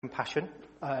Compassion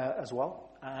as well.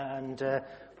 And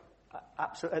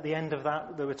at the end of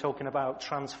that, they were talking about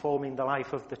transforming the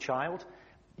life of the child.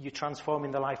 You're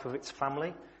transforming the life of its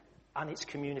family and its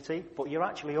community, but you're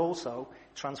actually also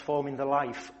transforming the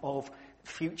life of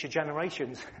future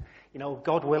generations.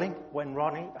 God willing, when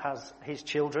Ronnie has his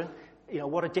children,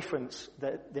 what a difference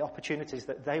that the opportunities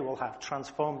that they will have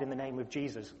transformed in the name of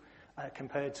Jesus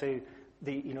compared to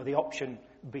the option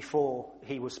before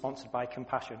he was sponsored by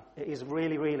Compassion. It is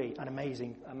really, really an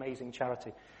amazing, amazing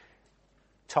charity.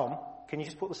 Tom, can you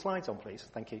just put the slides on, please?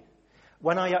 Thank you.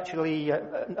 When I actually,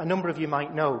 a number of you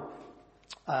might know,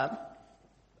 a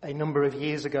number of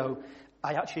years ago,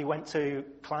 I actually went to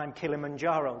climb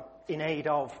Kilimanjaro in aid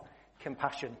of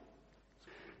Compassion.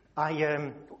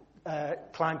 I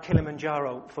climbed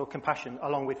Kilimanjaro for Compassion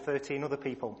along with 13 other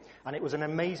people, and it was an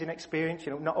amazing experience.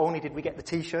 Not only did we get the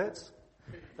T-shirts,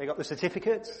 we got the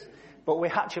certificates, but we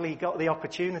actually got the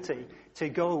opportunity to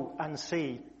go and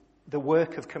see the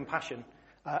work of Compassion.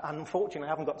 And unfortunately, I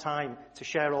haven't got time to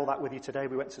share all that with you today.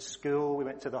 We went to school, we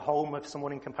went to the home of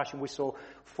someone in Compassion. We saw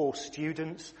 4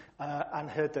 students and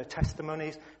heard their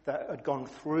testimonies that had gone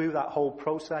through that whole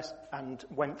process and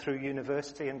went through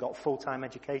university and got full-time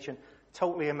education.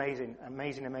 Totally amazing,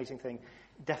 amazing, amazing thing.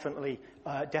 Definitely,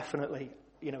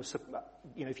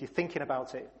 if you're thinking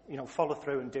about it, follow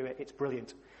through and do it. It's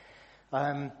brilliant.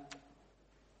 And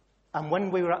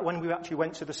when we actually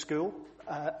went to the school,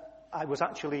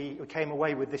 we came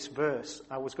away with this verse.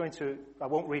 I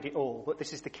won't read it all, but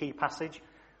this is the key passage.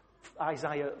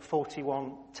 Isaiah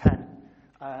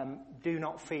 41:10. Do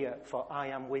not fear, for I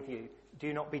am with you.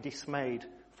 Do not be dismayed,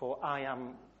 for I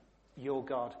am your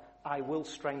God. I will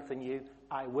strengthen you.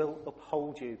 I will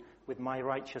uphold you with my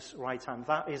righteous right hand.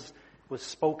 That was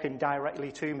spoken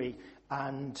directly to me,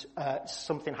 and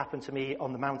something happened to me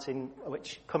on the mountain,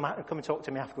 which come and talk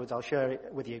to me afterwards. I'll share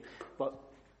it with you. But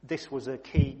this was a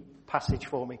key passage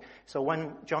for me. So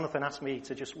when Jonathan asked me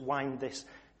to just wind this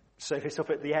service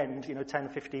up at the end, 10,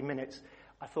 15 minutes,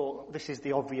 I thought this is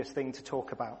the obvious thing to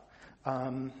talk about.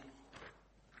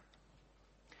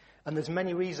 And there's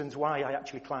many reasons why I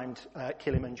actually climbed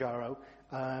Kilimanjaro,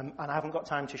 and I haven't got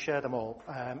time to share them all,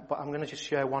 but I'm going to just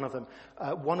share one of them.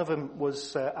 One of them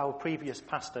was our previous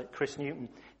pastor, Chris Newton,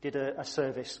 did a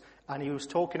service, and he was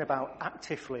talking about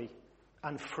actively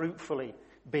and fruitfully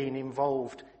being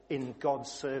involved in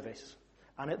God's service.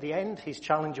 And at the end, his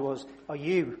challenge was, are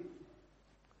you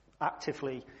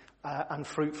actively and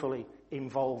fruitfully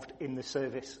involved in the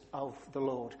service of the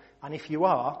Lord? And if you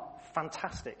are,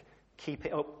 fantastic. Keep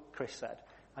it up, Chris said.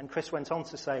 And Chris went on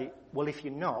to say, well, if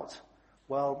you're not,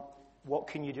 well, what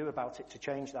can you do about it to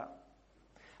change that?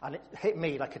 And it hit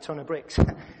me like a ton of bricks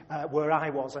where I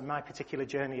was on my particular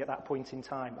journey at that point in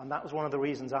time. And that was one of the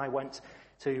reasons I went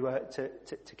to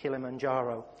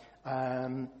Kilimanjaro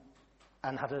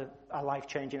and had a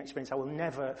life-changing experience. I will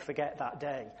never forget that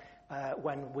day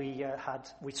when we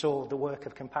saw the work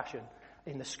of Compassion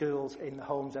in the schools, in the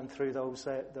homes, and through those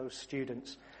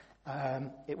students.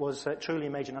 It was truly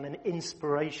amazing and an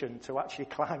inspiration to actually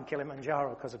climb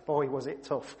Kilimanjaro, because boy was it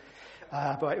tough.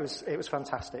 But it was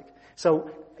fantastic.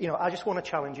 So, I just want to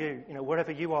challenge you,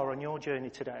 wherever you are on your journey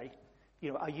today,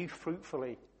 are you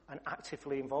fruitfully and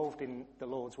actively involved in the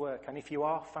Lord's work? And if you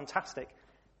are, fantastic,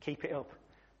 keep it up.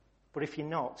 But if you're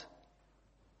not,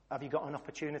 have you got an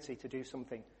opportunity to do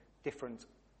something different?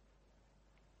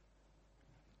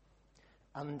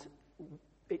 And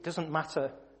it doesn't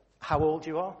matter how old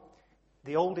you are.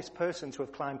 The oldest person to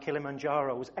have climbed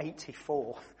Kilimanjaro was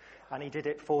 84, and he did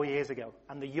it 4 years ago.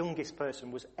 And the youngest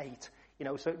person was 8.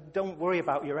 So don't worry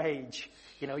about your age.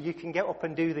 You can get up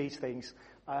and do these things.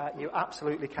 You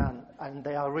absolutely can, and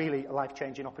they are really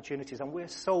life-changing opportunities. And we're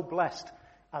so blessed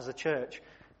as a church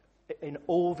in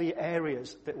all the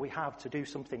areas that we have to do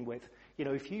something with.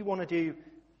 If you want to do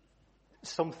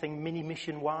something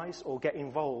mini-mission-wise or get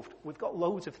involved, we've got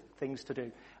loads of things to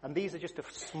do. And these are just a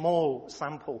small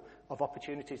sample of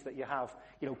opportunities that you have.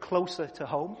 Closer to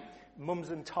home, Mums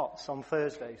and Tots on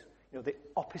Thursdays. The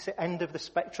opposite end of the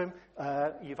spectrum,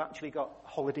 you've actually got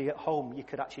Holiday at Home you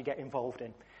could actually get involved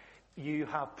in. You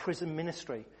have prison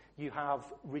ministry. You have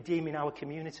Redeeming Our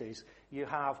Communities. You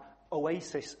have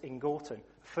Oasis in Gorton.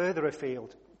 Further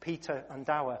afield, Peter and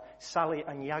Dower, Sally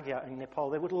and Yagya in Nepal.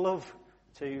 They would love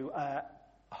to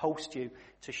host you,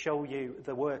 to show you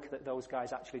the work that those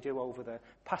guys actually do over there.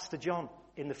 Pastor John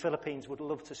in the Philippines would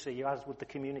love to see you, as would the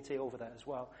community over there as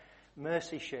well.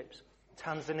 Mercy Ships,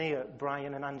 Tanzania,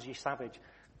 Brian and Angie Savage.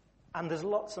 And there's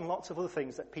lots and lots of other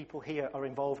things that people here are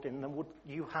involved in. And would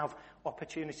you have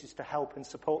opportunities to help and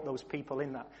support those people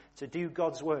in that, to do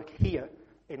God's work here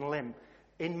in Lymm,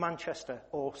 in Manchester,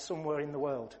 or somewhere in the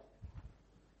world?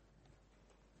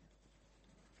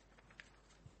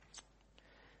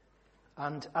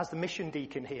 And as the mission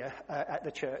deacon here at the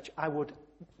church, I would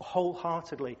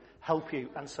wholeheartedly help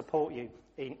you and support you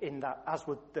in that, as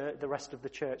would the rest of the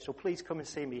church. So please come and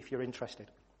see me if you're interested.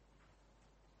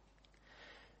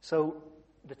 So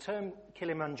the term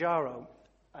Kilimanjaro,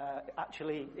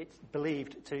 actually it's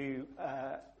believed to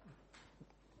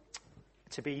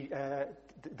be,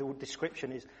 the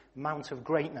description is Mount of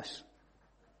Greatness.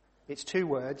 It's two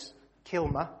words,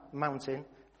 Kilma, mountain,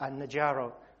 and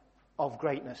Njaro, of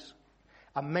greatness.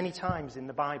 And many times in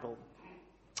the Bible,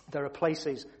 there are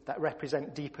places that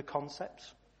represent deeper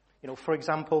concepts. You know, for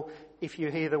example, if you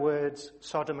hear the words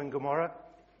Sodom and Gomorrah,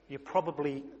 you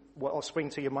probably, what will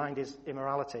spring to your mind is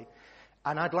immorality.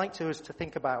 And I'd like us to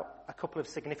think about a couple of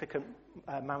significant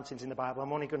mountains in the Bible.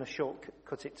 I'm only going to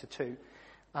shortcut it to two.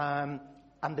 And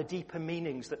the deeper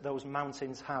meanings that those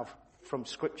mountains have from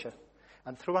Scripture.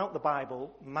 And throughout the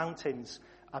Bible, mountains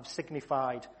have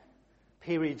signified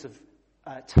periods of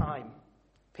time,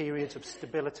 periods of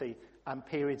stability, and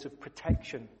periods of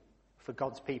protection for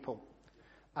God's people.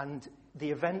 And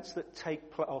the events that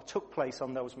took place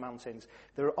on those mountains,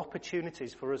 there are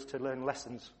opportunities for us to learn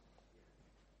lessons.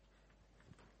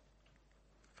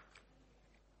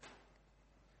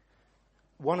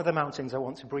 One of the mountains I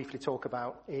want to briefly talk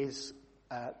about is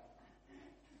the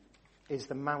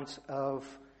Mount of...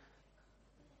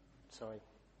 Sorry,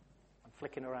 I'm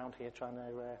flicking around here trying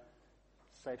to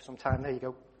save some time. There you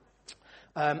go.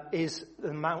 Is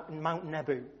the Mount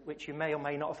Nebu, which you may or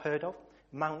may not have heard of.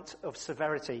 Mount of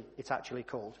Severity, it's actually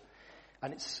called.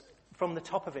 And it's from the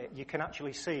top of it, you can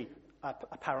actually see,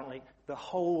 apparently, the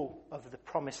whole of the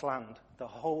Promised Land, the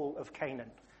whole of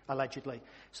Canaan, allegedly.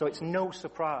 So it's no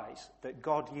surprise that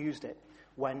God used it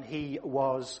when he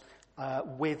was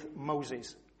with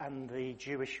Moses and the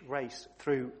Jewish race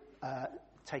through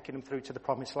taking them through to the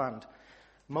Promised Land.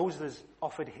 Moses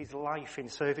offered his life in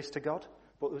service to God,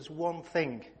 but there's one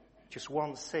thing, just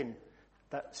one sin,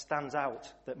 that stands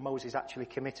out that Moses actually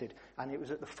committed, and it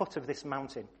was at the foot of this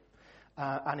mountain.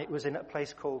 And it was in a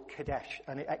place called Kadesh,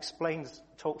 and it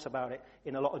talks about it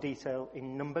in a lot of detail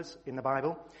in Numbers in the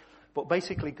Bible. But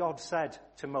basically God said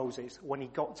to Moses, when he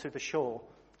got to the shore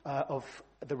of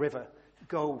the river,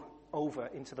 go over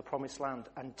into the Promised Land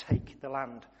and take the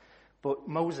land. But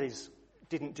Moses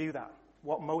didn't do that.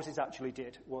 What Moses actually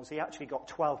did was he actually got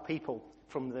 12 people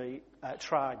from the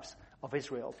tribes of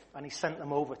Israel, and he sent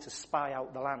them over to spy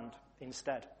out the land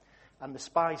instead. And the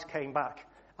spies came back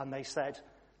and they said,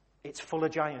 it's full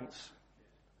of giants.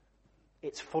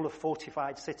 It's full of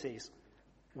fortified cities.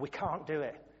 We can't do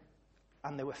it.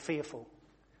 And they were fearful.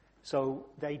 So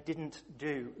they didn't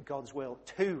do God's will.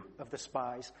 2 of the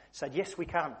spies said, yes, we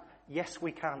can. Yes,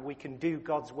 we can. We can do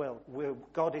God's will.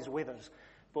 God is with us.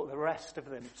 But the rest of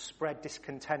them spread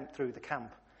discontent through the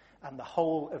camp. And the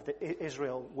whole of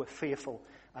Israel were fearful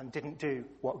and didn't do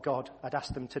what God had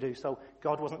asked them to do. So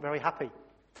God wasn't very happy,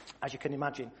 as you can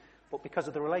imagine. But because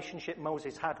of the relationship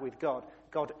Moses had with God,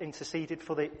 God interceded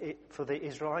for the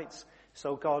Israelites.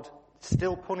 So God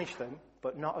still punished them,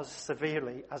 but not as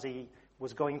severely as he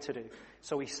was going to do.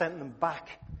 So he sent them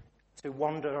back to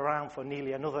wander around for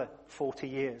nearly another 40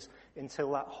 years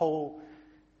until that whole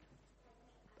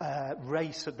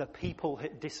race of the people who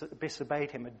disobeyed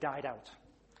him had died out.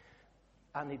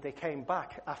 And they came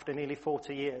back after nearly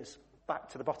 40 years,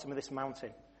 back to the bottom of this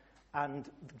mountain. And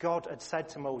God had said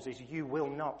to Moses, you will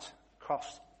not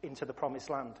cross into the Promised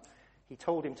Land. He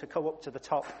told him to go up to the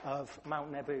top of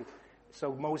Mount Nebu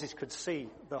so Moses could see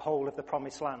the whole of the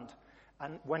Promised Land.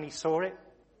 And when he saw it,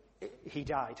 he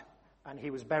died. And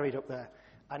he was buried up there.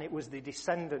 And it was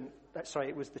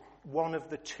one of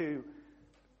the 2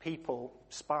 people,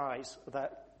 spies,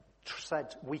 that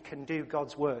said, we can do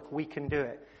God's work, we can do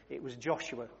it. It was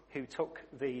Joshua who took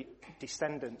the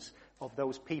descendants of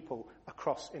those people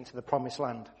across into the Promised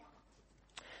Land.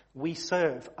 We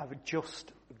serve a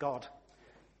just God.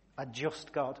 A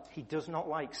just God. He does not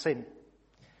like sin.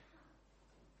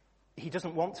 He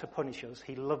doesn't want to punish us.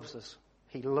 He loves us.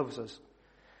 He loves us.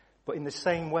 But in the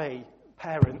same way,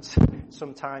 parents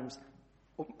sometimes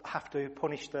have to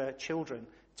punish their children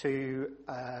to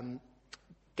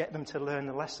get them to learn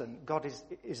the lesson. God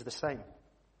is the same.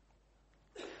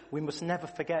 We must never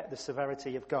forget the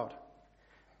severity of God,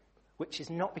 which is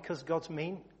not because God's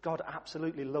mean. God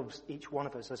absolutely loves each one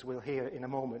of us, as we'll hear in a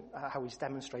moment, how he's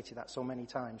demonstrated that so many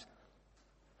times.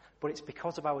 But it's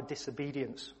because of our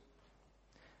disobedience.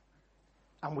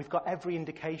 And we've got every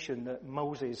indication that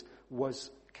Moses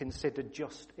was considered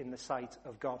just in the sight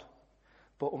of God.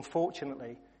 But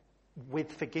unfortunately, with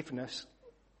forgiveness,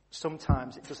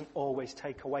 sometimes it doesn't always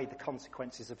take away the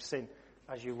consequences of sin,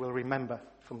 as you will remember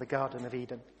from the Garden of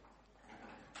Eden.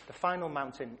 The final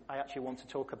mountain I actually want to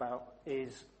talk about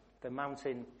is the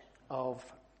mountain of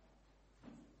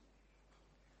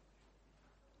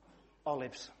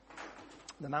Olives.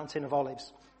 The mountain of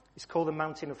Olives. It's called the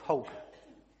Mountain of Hope.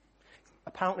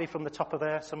 Apparently from the top of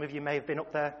there, some of you may have been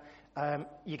up there,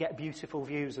 you get beautiful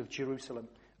views of Jerusalem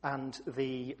and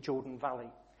the Jordan Valley.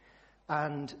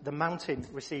 And the mountain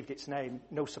received its name,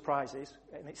 no surprises,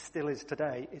 and it still is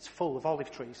today. It's full of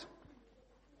olive trees.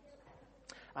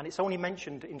 And it's only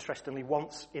mentioned, interestingly,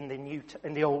 once in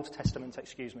the Old Testament,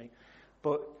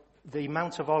 but the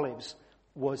Mount of Olives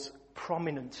was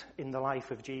prominent in the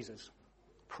life of Jesus.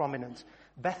 Prominent.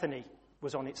 Bethany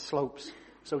was on its slopes,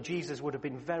 so Jesus would have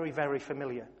been very, very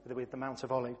familiar with the Mount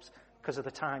of Olives because of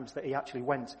the times that he actually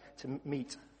went to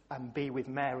meet and be with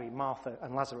Mary, Martha,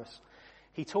 and Lazarus.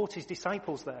 He taught his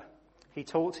disciples there. He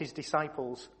taught his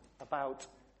disciples about...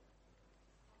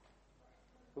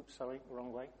 Oops, sorry,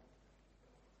 wrong way.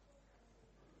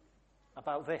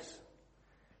 About this.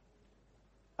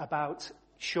 About,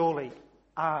 surely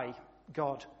I,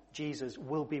 God, Jesus,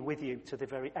 will be with you to the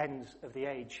very ends of the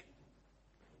age.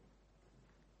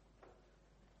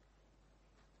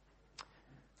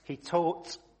 He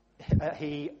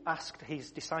asked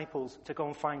his disciples to go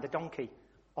and find a donkey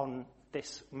on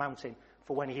this mountain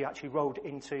for when he actually rode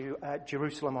into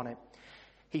Jerusalem on it.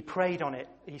 He prayed on it.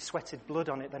 He sweated blood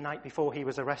on it the night before he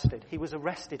was arrested. He was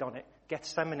arrested on it.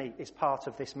 Gethsemane is part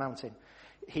of this mountain.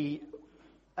 He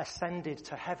ascended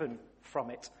to heaven from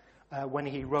it when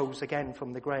he rose again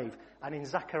from the grave. And in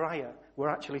Zechariah, we're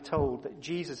actually told that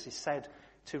Jesus is said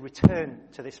to return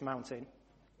to this mountain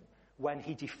when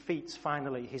he defeats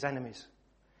finally his enemies.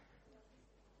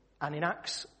 And in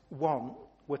Acts 1,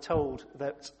 we're told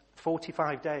that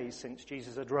 45 days since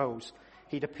Jesus had rose,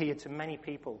 he'd appeared to many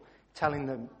people, telling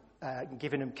them,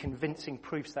 giving them convincing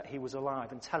proofs that he was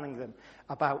alive and telling them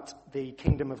about the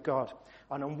kingdom of God.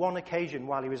 And on one occasion,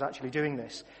 while he was actually doing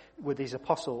this with his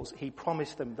apostles, he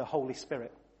promised them the Holy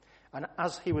Spirit. And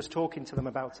as he was talking to them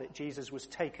about it, Jesus was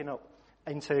taken up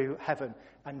into heaven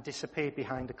and disappeared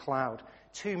behind a cloud.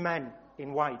 Two men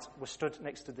in white were stood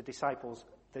next to the disciples.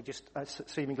 They just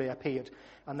seemingly appeared.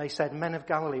 And they said, "Men of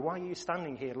Galilee, why are you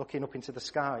standing here looking up into the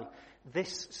sky?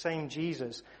 This same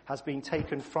Jesus has been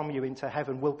taken from you into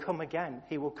heaven, will come again.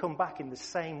 He will come back in the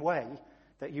same way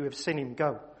that you have seen him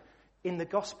go." In the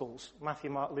Gospels, Matthew,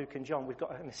 Mark, Luke and John, we've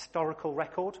got an historical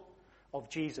record of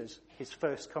Jesus, his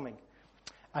first coming.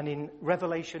 And in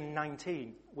Revelation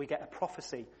 19, we get a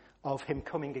prophecy of him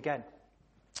coming again.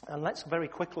 And let's very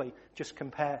quickly just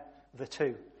compare the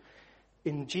two.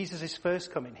 In Jesus'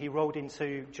 first coming, he rode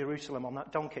into Jerusalem on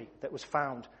that donkey that was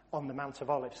found on the Mount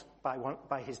of Olives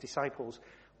by his disciples.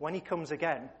 When he comes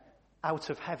again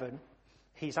out of heaven,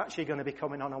 he's actually going to be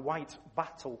coming on a white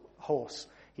battle horse.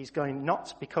 He's going not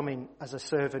to be coming as a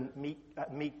servant,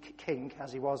 meek king,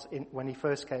 as he was when he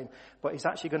first came, but he's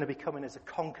actually going to be coming as a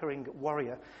conquering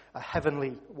warrior, a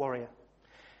heavenly warrior.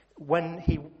 When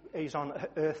he was on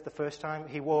earth the first time,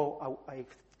 he wore a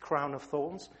crown of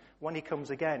thorns. When he comes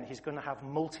again, he's going to have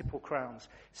multiple crowns,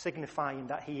 signifying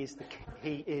that he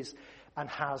is and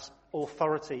has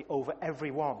authority over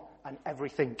everyone and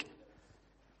everything.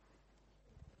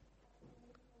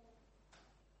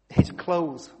 His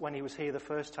clothes, when he was here the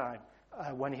first time,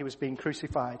 when he was being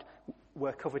crucified,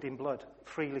 were covered in blood,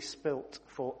 freely spilt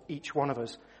for each one of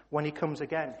us. When he comes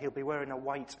again, he'll be wearing a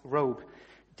white robe,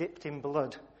 dipped in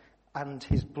blood, and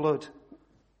his blood,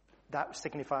 that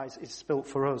signifies, is spilt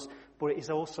for us, but it is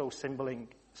also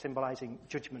symbolizing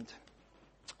judgment,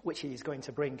 which he is going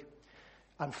to bring.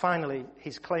 And finally,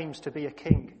 his claims to be a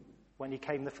king, when he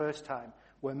came the first time,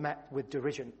 were met with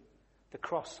derision. The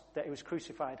cross that he was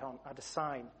crucified on had a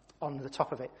sign on the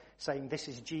top of it saying, "This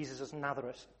is Jesus of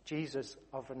Nazareth,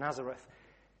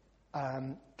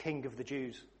 King of the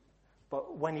Jews."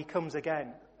 But when he comes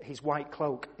again, his white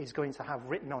cloak is going to have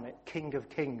written on it, "King of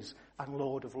Kings and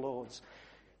Lord of Lords."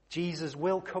 Jesus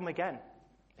will come again.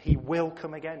 He will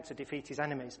come again to defeat his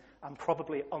enemies, and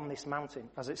probably on this mountain,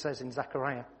 as it says in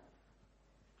Zechariah.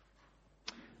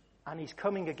 And he's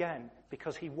coming again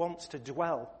because he wants to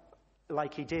dwell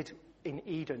like he did in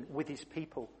Eden with his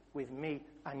people, with me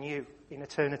and you in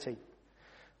eternity.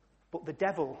 But the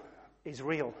devil is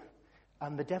real.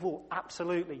 And the devil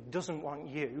absolutely doesn't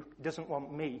want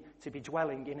me to be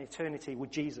dwelling in eternity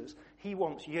with Jesus. He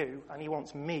wants you and he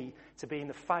wants me to be in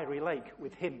the fiery lake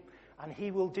with him. And he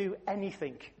will do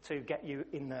anything to get you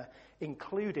in there,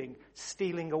 including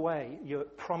stealing away your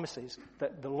promises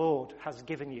that the Lord has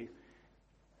given you.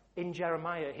 In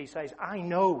Jeremiah, he says, "I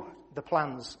know the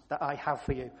plans that I have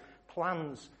for you.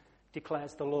 Plans,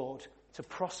 declares the Lord, to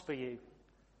prosper you,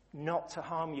 not to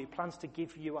harm you. Plans to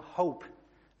give you a hope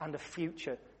and a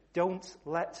future. Don't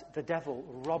let the devil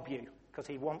rob you, because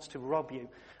he wants to rob you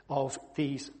of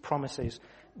these promises.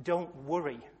 Don't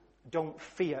worry. Don't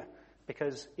fear,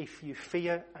 because if you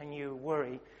fear and you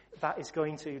worry, that is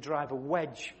going to drive a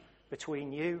wedge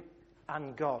between you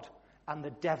and God, and the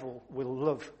devil will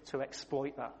love to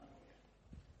exploit that.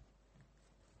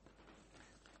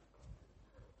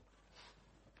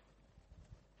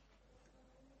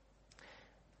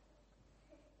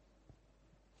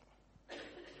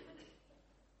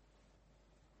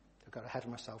 I've got ahead of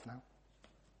myself now.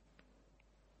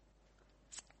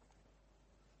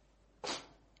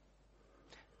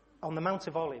 On the Mount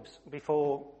of Olives,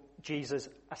 before Jesus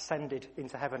ascended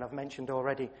into heaven, I've mentioned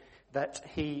already that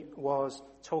he was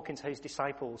talking to his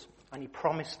disciples and he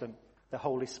promised them the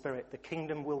Holy Spirit. The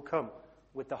kingdom will come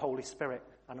with the Holy Spirit.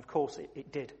 And of course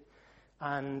it did.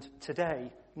 And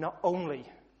today, not only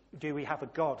do we have a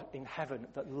God in heaven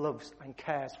that loves and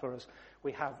cares for us,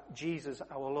 we have Jesus,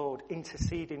 our Lord,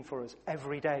 interceding for us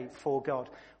every day for God.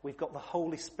 We've got the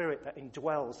Holy Spirit that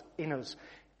indwells in us,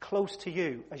 close to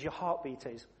you as your heartbeat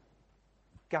is,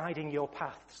 guiding your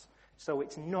paths. So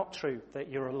it's not true that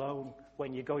you're alone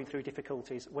when you're going through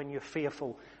difficulties, when you're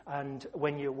fearful, and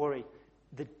when you're worried.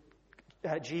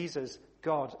 Jesus,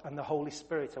 God, and the Holy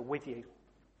Spirit are with you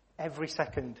every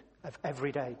second of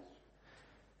every day.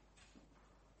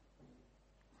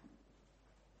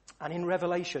 And in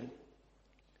Revelation,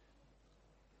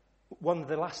 one of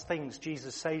the last things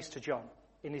Jesus says to John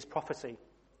in his prophecy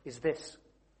is this.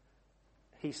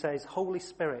 He says, Holy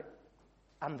Spirit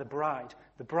and the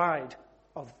bride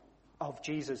of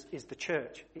Jesus is the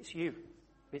church. It's you.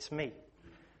 It's me.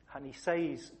 And he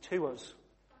says to us,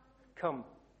 come.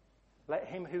 Let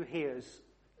him who hears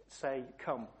say,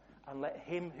 come. And let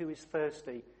him who is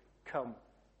thirsty come.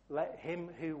 Let him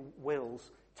who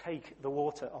wills take the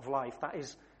water of life. That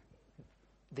is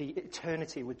the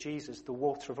eternity with Jesus, the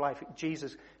water of life.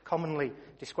 Jesus commonly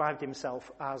described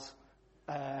himself as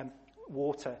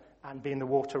water and being the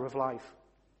water of life.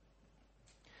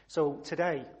 So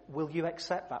today, will you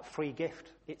accept that free gift?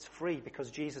 It's free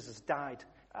because Jesus has died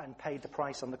and paid the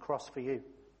price on the cross for you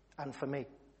and for me.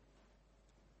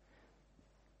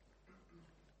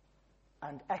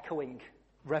 And echoing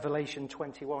Revelation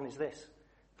 21 is this,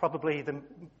 probably the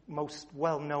most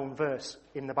well-known verse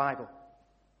in the Bible.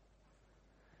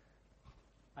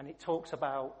 And it talks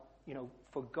about,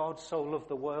 for God so loved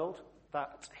the world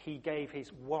that he gave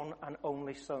his one and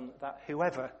only Son, that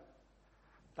whoever,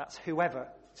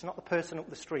 it's not the person up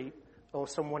the street or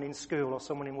someone in school or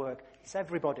someone in work, it's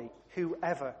everybody,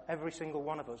 whoever, every single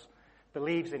one of us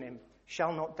believes in him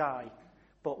shall not die,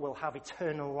 but will have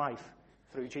eternal life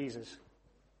through Jesus.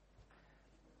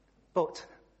 But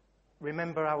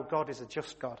remember, our God is a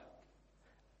just God.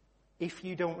 If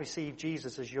you don't receive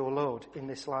Jesus as your Lord in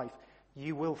this life,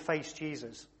 you will face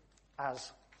Jesus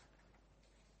as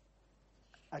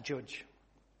a judge.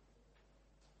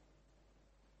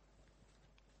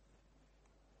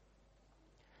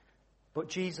 But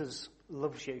Jesus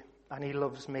loves you and he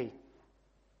loves me.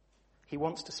 He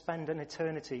wants to spend an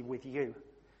eternity with you.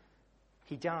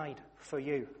 He died for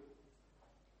you.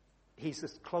 He's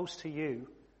as close to you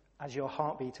as your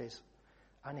heartbeat is.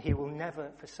 And he will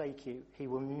never forsake you. He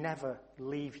will never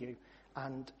leave you.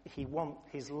 And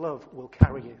his love will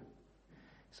carry you.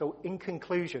 So in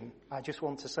conclusion, I just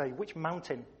want to say, which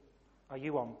mountain are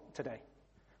you on today?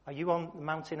 Are you on the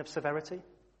mountain of severity?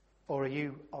 Or are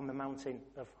you on the mountain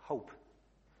of hope?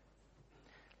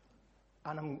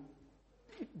 And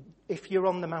if you're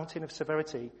on the mountain of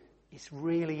severity, it's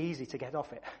really easy to get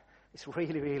off it. It's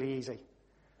really, really easy.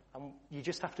 And you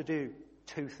just have to do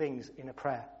two things in a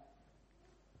prayer.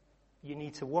 You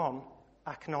need to, one,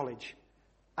 acknowledge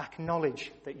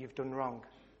that you've done wrong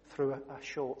through a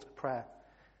short prayer.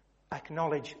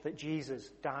 Acknowledge that Jesus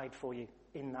died for you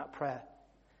in that prayer.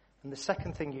 And the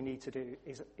second thing you need to do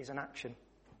is an action.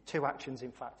 Two actions,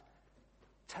 in fact.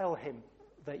 Tell him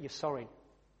that you're sorry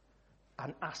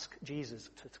and ask Jesus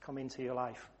to come into your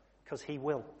life, because he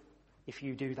will if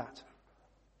you do that.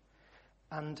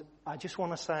 And I just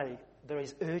want to say there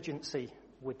is urgency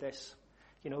with this.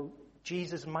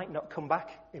 Jesus might not come back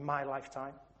in my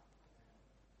lifetime,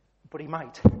 but he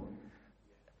might.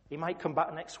 He might come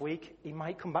back next week. He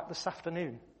might come back this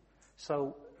afternoon.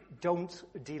 So don't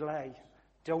delay.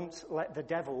 Don't let the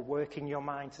devil work in your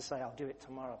mind to say, I'll do it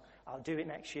tomorrow. I'll do it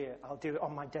next year. I'll do it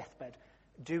on my deathbed.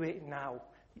 Do it now.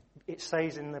 It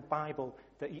says in the Bible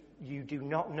that you do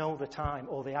not know the time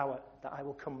or the hour that I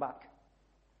will come back.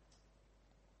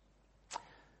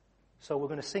 So we're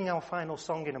going to sing our final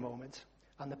song in a moment,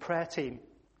 and the prayer team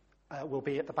will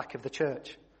be at the back of the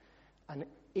church. And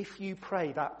if you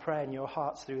pray that prayer in your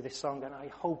hearts through this song, and I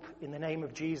hope in the name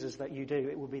of Jesus that you do,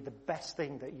 it will be the best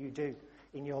thing that you do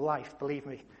in your life, believe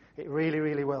me. It really,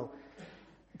 really will.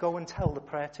 Go and tell the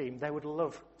prayer team. They would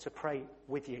love to pray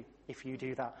with you if you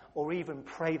do that, or even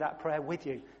pray that prayer with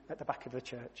you at the back of the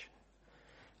church.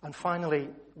 And finally,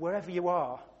 wherever you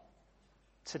are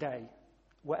today,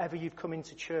 wherever you've come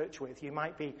into church with, you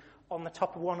might be on the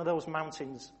top of one of those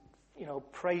mountains,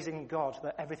 praising God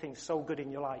that everything's so good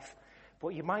in your life.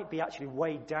 But you might be actually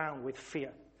weighed down with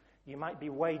fear. You might be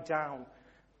weighed down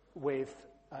with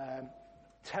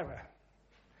terror.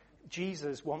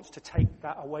 Jesus wants to take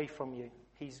that away from you.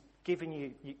 He's given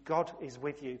you, God is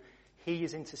with you. He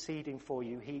is interceding for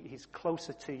you. He's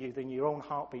closer to you than your own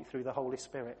heartbeat through the Holy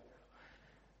Spirit.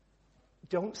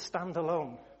 Don't stand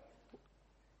alone.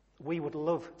 We would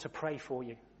love to pray for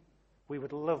you. We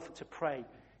would love to pray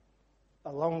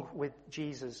along with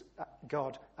Jesus,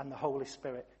 God, and the Holy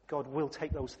Spirit. God will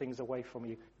take those things away from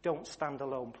you. Don't stand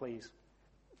alone, please.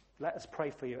 Let us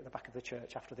pray for you at the back of the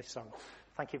church after this song.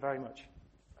 Thank you very much.